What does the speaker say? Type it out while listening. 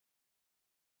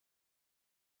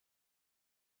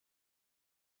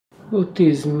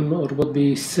Autism, or what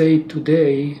we say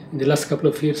today, in the last couple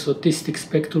of years, autistic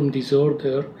spectrum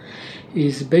disorder,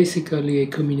 is basically a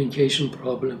communication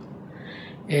problem.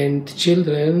 And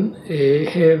children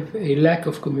have a lack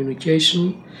of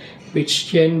communication which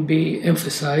can be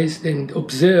emphasized and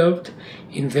observed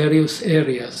in various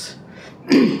areas.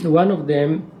 One of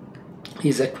them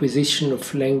is acquisition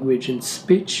of language and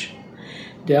speech.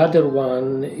 The other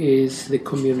one is the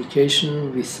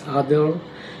communication with other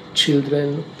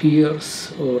children,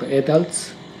 peers, or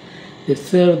adults. The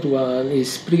third one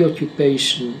is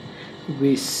preoccupation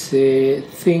with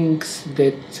things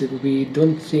that we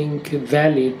don't think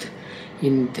valid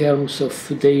in terms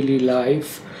of daily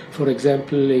life. For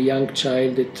example, a young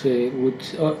child that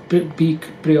would be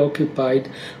preoccupied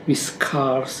with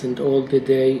cars and all the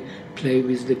day play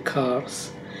with the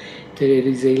cars. There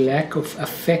is a lack of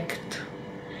affect,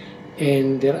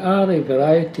 and there are a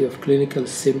variety of clinical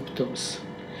symptoms.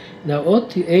 Now,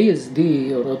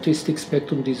 ASD, or autistic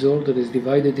spectrum disorder, is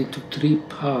divided into three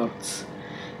parts.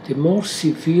 The more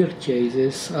severe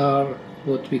cases are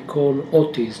what we call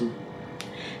autism.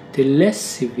 The less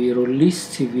severe or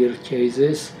least severe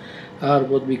cases are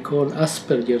what we call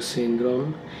Asperger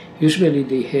syndrome. Usually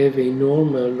they have a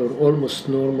normal or almost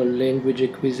normal language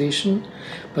acquisition,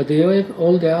 but they have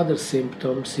all the other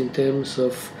symptoms in terms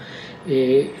of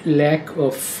a lack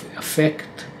of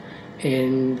affect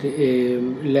and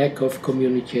lack of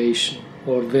communication,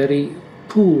 or very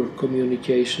poor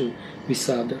communication with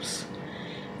others.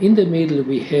 In the middle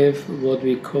we have what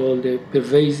we call the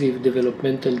pervasive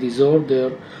developmental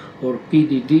disorder, or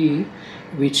PDD,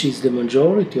 which is the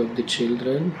majority of the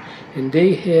children, and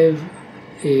they have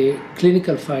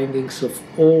clinical findings of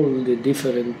all the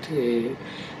different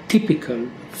typical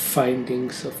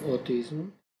findings of autism.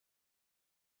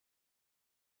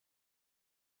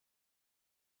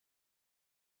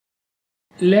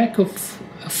 Lack of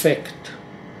affect,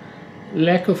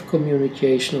 lack of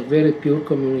communication, or very pure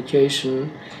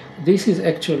communication. This is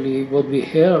actually what we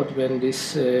heard when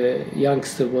this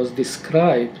youngster was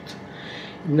described.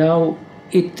 Now,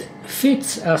 it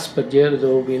fits Asperger,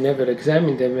 though we never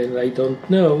examined them and I don't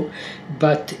know,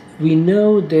 but we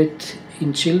know that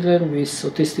in children with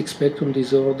autistic spectrum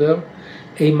disorder,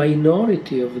 a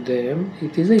minority of them,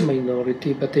 it is a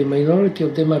minority, but a minority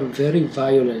of them are very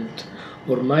violent,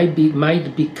 or might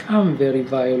become very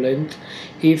violent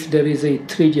if there is a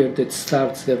trigger that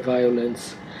starts their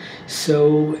violence.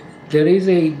 So there is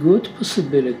a good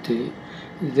possibility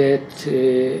that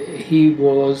he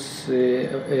was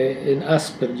an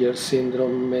Asperger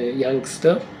syndrome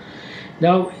youngster.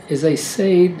 Now, as I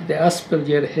said, the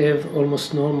Asperger have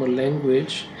almost normal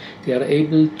language. They are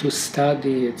able to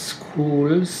study at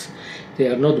schools. They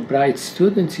are not bright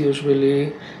students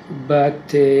usually, but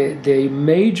the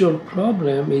major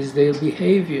problem is their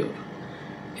behavior.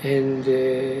 And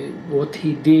what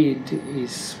he did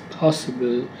is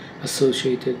possible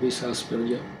associated with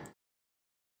Asperger.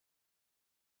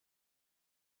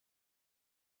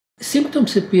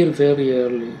 Symptoms appear very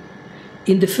early.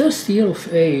 In the first year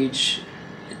of age,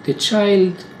 the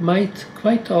child might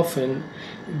quite often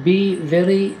be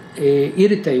very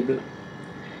irritable,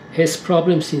 has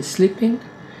problems in sleeping,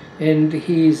 and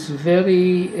he is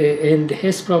and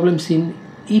has problems in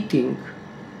eating.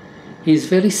 He is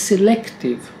very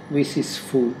selective with his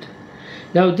food.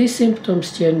 Now, these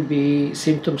symptoms can be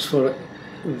symptoms for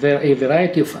a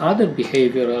variety of other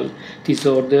behavioral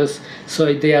disorders,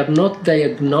 so they are not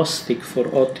diagnostic for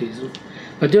autism.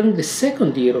 But during the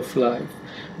second year of life,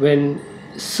 when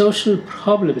social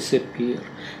problems appear,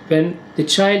 when the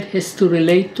child has to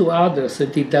relate to others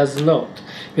and he does not,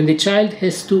 when the child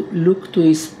has to look to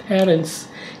his parents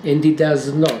and he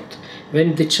does not,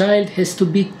 when the child has to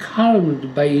be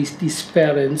calmed by his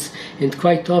parents and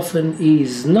quite often he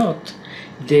is not,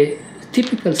 the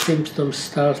typical symptoms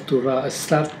start to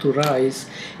rise.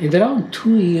 In around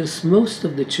 2 years, most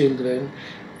of the children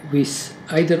with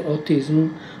either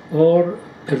autism or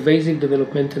pervasive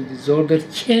developmental disorder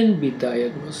can be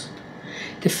diagnosed.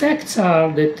 The facts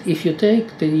are that if you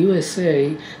take the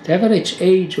USA, the average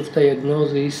age of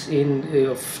diagnosis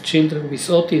of children with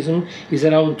autism is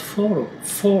around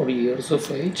 4 years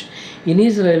of age. In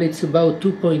Israel, it's about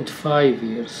 2.5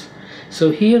 years.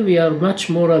 So here we are much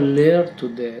more alert to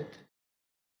that.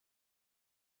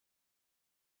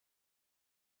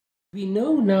 We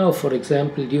know now, for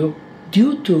example,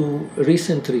 due to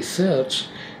recent research,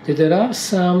 that there are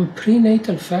some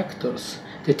prenatal factors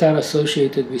that are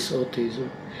associated with autism.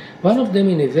 One of them,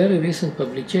 in a very recent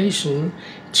publication,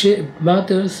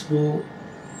 mothers who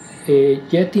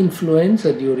get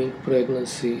influenza during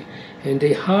pregnancy and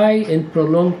a high and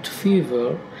prolonged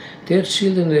fever, their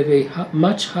children have a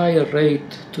much higher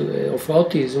rate of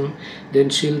autism than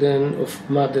children of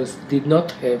mothers did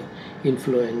not have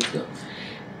influenza.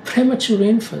 Premature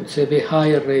infants have a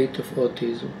higher rate of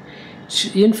autism.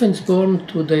 Infants born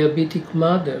to diabetic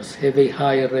mothers have a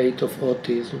higher rate of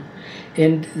autism.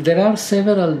 And there are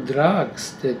several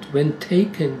drugs that, when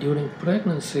taken during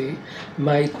pregnancy,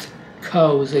 might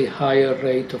cause a higher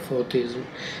rate of autism.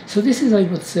 So this is, I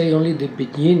would say, only the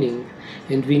beginning,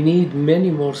 and we need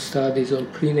many more studies on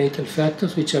prenatal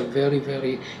factors, which are very,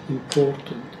 very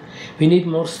important. We need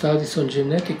more studies on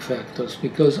genetic factors,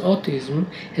 because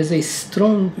autism has a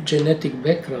strong genetic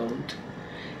background,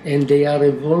 and they are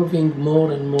evolving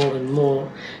more and more and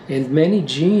more, and many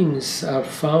genes are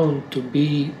found to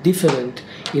be different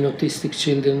in autistic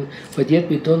children, but yet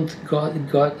we don't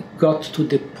got to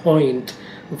the point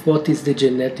of what is the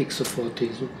genetics of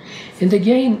autism. And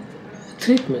again,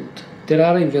 treatment. There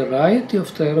are a variety of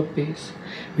therapies.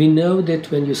 We know that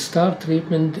when you start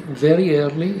treatment very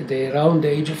early, around the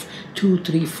age of 2,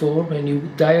 3, 4, when you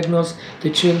diagnose the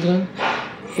children,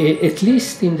 at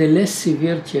least in the less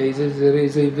severe cases, there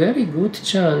is a very good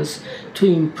chance to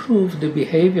improve the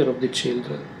behavior of the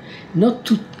children. Not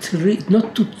to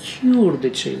cure the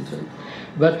children,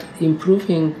 but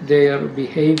improving their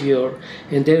behavior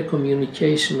and their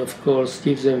communication, of course,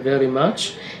 gives them very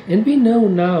much. And we know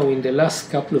now, in the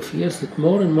last couple of years, that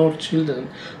more and more children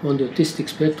on the autistic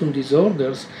spectrum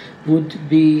disorders would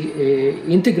be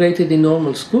integrated in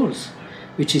normal schools,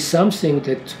 which is something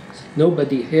that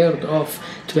nobody heard of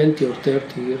 20 or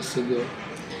 30 years ago.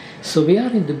 So we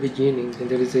are in the beginning, and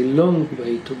there is a long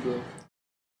way to go.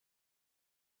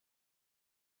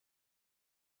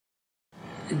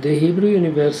 The Hebrew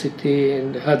University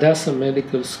and Hadassah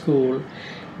Medical School,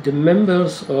 the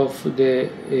members of the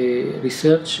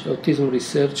Autism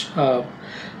Research Hub,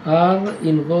 are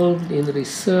involved in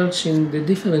research in the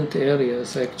different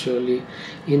areas, actually,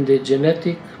 in the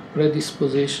genetic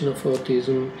predisposition of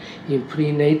autism, in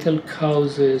prenatal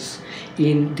causes,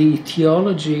 in the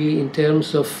etiology in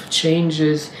terms of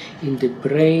changes in the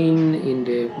brain, in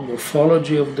the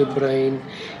morphology of the brain,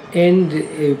 and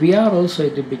we are also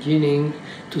at the beginning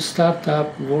to start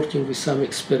up working with some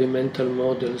experimental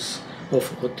models of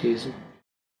autism.